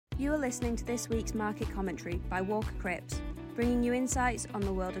You are listening to this week's market commentary by Walker Cripps, bringing you insights on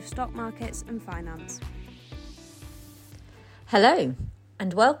the world of stock markets and finance. Hello,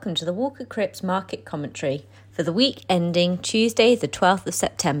 and welcome to the Walker Cripps market commentary for the week ending Tuesday, the 12th of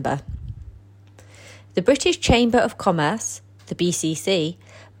September. The British Chamber of Commerce, the BCC,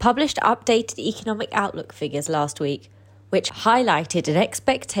 published updated economic outlook figures last week, which highlighted an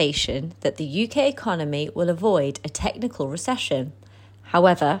expectation that the UK economy will avoid a technical recession.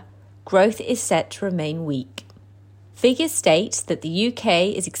 However, growth is set to remain weak. Figures state that the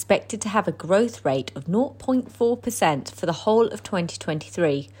UK is expected to have a growth rate of 0.4% for the whole of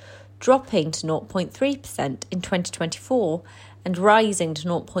 2023, dropping to 0.3% in 2024 and rising to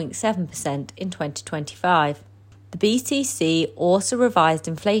 0.7% in 2025. The BCC also revised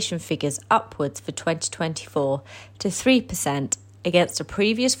inflation figures upwards for 2024 to 3% against a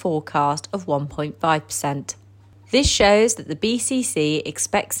previous forecast of 1.5%. This shows that the BCC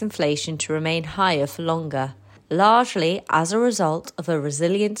expects inflation to remain higher for longer, largely as a result of a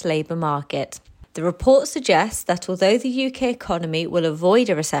resilient labour market. The report suggests that although the UK economy will avoid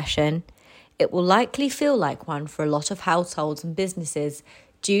a recession, it will likely feel like one for a lot of households and businesses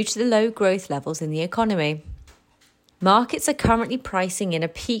due to the low growth levels in the economy. Markets are currently pricing in a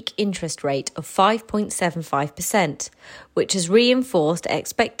peak interest rate of 5.75%, which has reinforced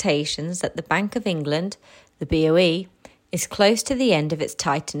expectations that the Bank of England, the BOE, is close to the end of its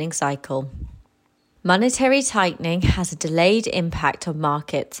tightening cycle. Monetary tightening has a delayed impact on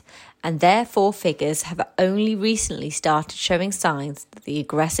markets, and therefore figures have only recently started showing signs that the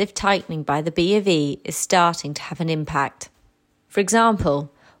aggressive tightening by the BOE is starting to have an impact. For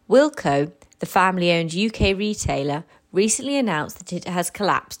example, Wilko, the family-owned UK retailer, recently announced that it has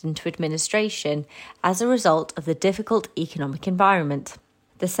collapsed into administration as a result of the difficult economic environment.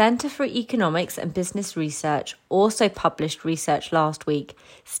 The Centre for Economics and Business Research also published research last week,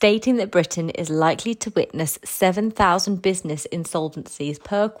 stating that Britain is likely to witness 7,000 business insolvencies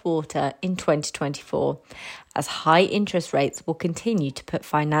per quarter in 2024, as high interest rates will continue to put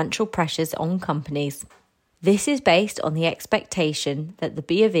financial pressures on companies. This is based on the expectation that the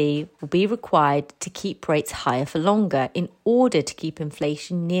BOE will be required to keep rates higher for longer in order to keep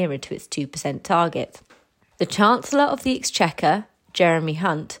inflation nearer to its 2% target. The Chancellor of the Exchequer, Jeremy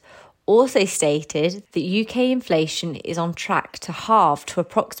Hunt, also stated that UK inflation is on track to halve to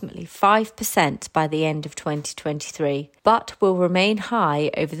approximately 5% by the end of 2023, but will remain high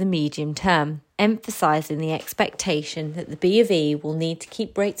over the medium term, emphasising the expectation that the BOE will need to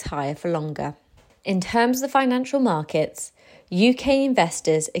keep rates higher for longer. In terms of the financial markets, UK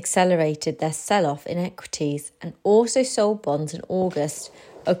investors accelerated their sell-off in equities and also sold bonds in August,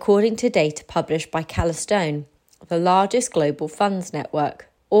 according to data published by Calastone, the largest global funds network.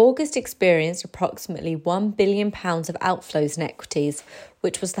 August experienced approximately £1 billion of outflows in equities,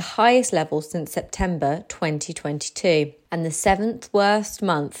 which was the highest level since September 2022, and the seventh worst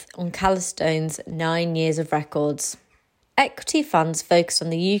month on Calastone's 9 years of records. Equity funds focused on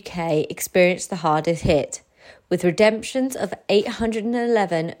the UK experienced the hardest hit, with redemptions of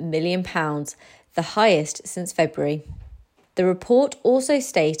 £811 million, the highest since February. The report also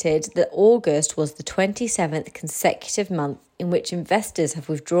stated that August was the 27th consecutive month in which investors have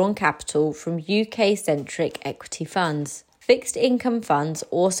withdrawn capital from UK-centric equity funds. Fixed income funds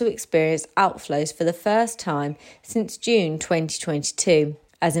also experienced outflows for the first time since June 2022,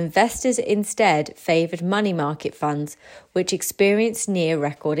 as investors instead favoured money market funds, which experienced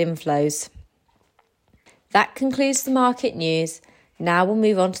near-record inflows. That concludes the market news. Now we'll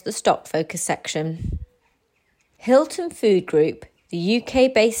move on to the stock focus section. Hilton Food Group, the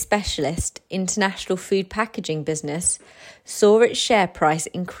UK-based specialist international food packaging business, saw its share price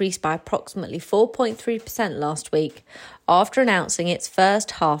increase by approximately 4.3% last week after announcing its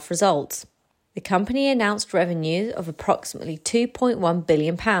first half results. The company announced revenues of approximately £2.1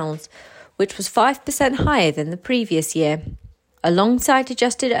 billion, which was 5% higher than the previous year. Alongside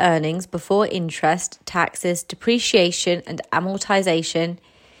adjusted earnings before interest, taxes, depreciation and amortisation,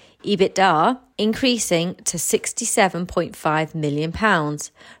 EBITDA increasing to £67.5 million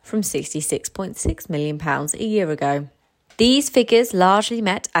from £66.6 million a year ago. These figures largely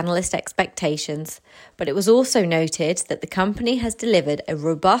met analyst expectations, but it was also noted that the company has delivered a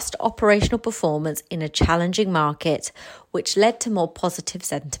robust operational performance in a challenging market, which led to more positive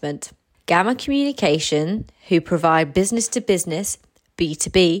sentiment. Gamma Communication, who provide business-to-business,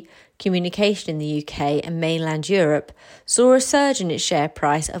 B2B, communication in the UK and mainland Europe, saw a surge in its share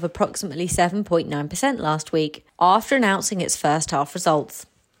price of approximately 7.9% last week after announcing its first half results.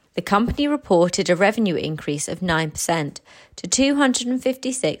 The company reported a revenue increase of 9% to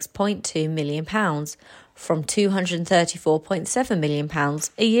 £256.2 million from £234.7 million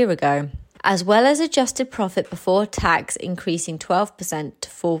a year ago, as well as adjusted profit before tax increasing 12% to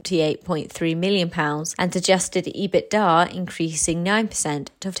 £48.3 million and adjusted EBITDA increasing 9%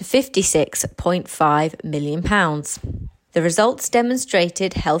 to £56.5 million. The results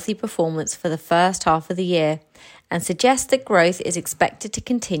demonstrated healthy performance for the first half of the year and suggest that growth is expected to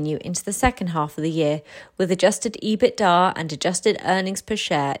continue into the second half of the year, with adjusted EBITDA and adjusted earnings per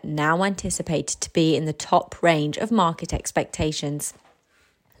share now anticipated to be in the top range of market expectations.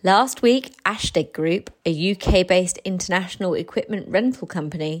 Last week, Ashtead Group, a UK-based international equipment rental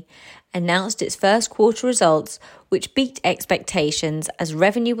company, announced its first quarter results, which beat expectations as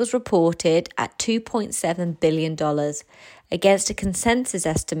revenue was reported at $2.7 billion, against a consensus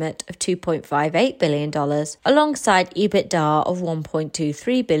estimate of $2.58 billion, alongside EBITDA of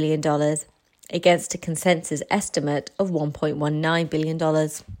 $1.23 billion, against a consensus estimate of $1.19 billion.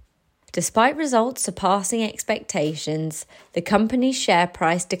 Despite results surpassing expectations, the company's share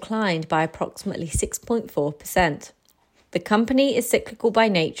price declined by approximately 6.4%. The company is cyclical by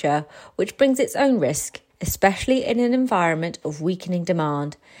nature, which brings its own risk, especially in an environment of weakening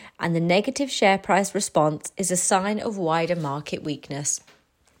demand, and the negative share price response is a sign of wider market weakness.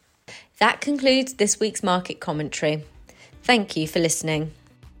 That concludes this week's market commentary. Thank you for listening.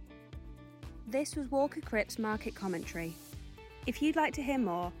 This was Walker Crips Market Commentary. If you'd like to hear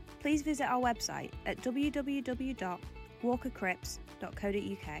more, please visit our website at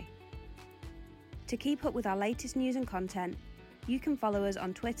www.walkercrips.co.uk. To keep up with our latest news and content, you can follow us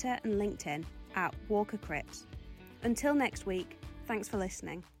on Twitter and LinkedIn at Walker Crips. Until next week, thanks for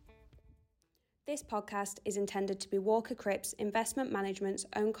listening. This podcast is intended to be Walker Crips Investment Management's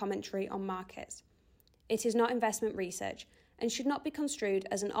own commentary on markets. It is not investment research and should not be construed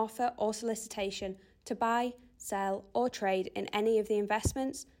as an offer or solicitation to buy, sell, or trade in any of the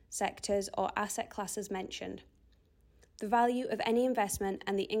investments, sectors, or asset classes mentioned. The value of any investment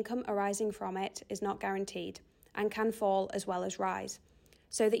and the income arising from it is not guaranteed and can fall as well as rise,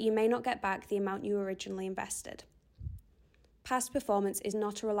 so that you may not get back the amount you originally invested. Past performance is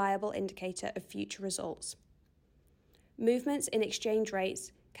not a reliable indicator of future results. Movements in exchange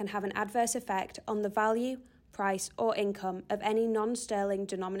rates can have an adverse effect on the value, price, or income of any non-sterling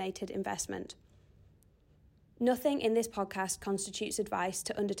denominated investment. Nothing in this podcast constitutes advice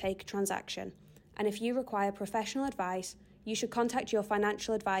to undertake a transaction, and if you require professional advice, you should contact your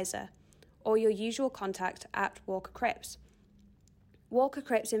financial advisor or your usual contact at Walker Crips. Walker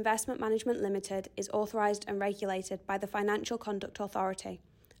Crips Investment Management Limited is authorised and regulated by the Financial Conduct Authority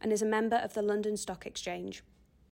and is a member of the London Stock Exchange.